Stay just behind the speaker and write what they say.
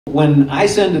When I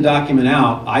send a document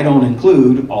out, I don't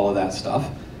include all of that stuff.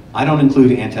 I don't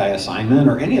include anti-assignment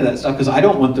or any of that stuff because I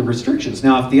don't want the restrictions.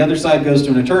 Now, if the other side goes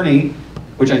to an attorney,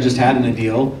 which I just had in a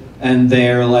deal, and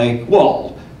they're like,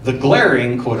 well, the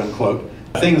glaring, quote unquote,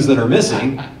 things that are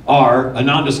missing are a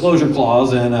non-disclosure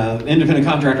clause and an independent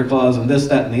contractor clause and this,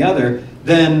 that, and the other,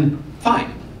 then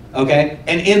fine, okay?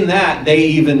 And in that, they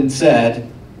even said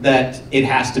that it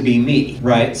has to be me,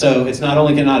 right? So it's not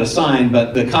only cannot assign,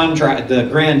 but the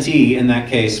grantee in that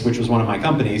case, which was one of my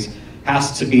companies,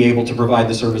 has to be able to provide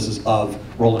the services of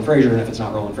Roland Frasier, and if it's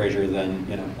not Roland Frasier,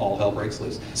 then all hell breaks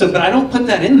loose. So, but I don't put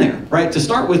that in there, right, to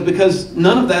start with, because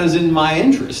none of that is in my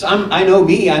interest. I know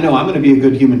me, I know I'm going to be a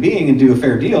good human being and do a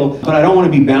fair deal, but I don't want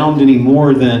to be bound any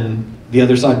more than the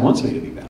other side wants me to.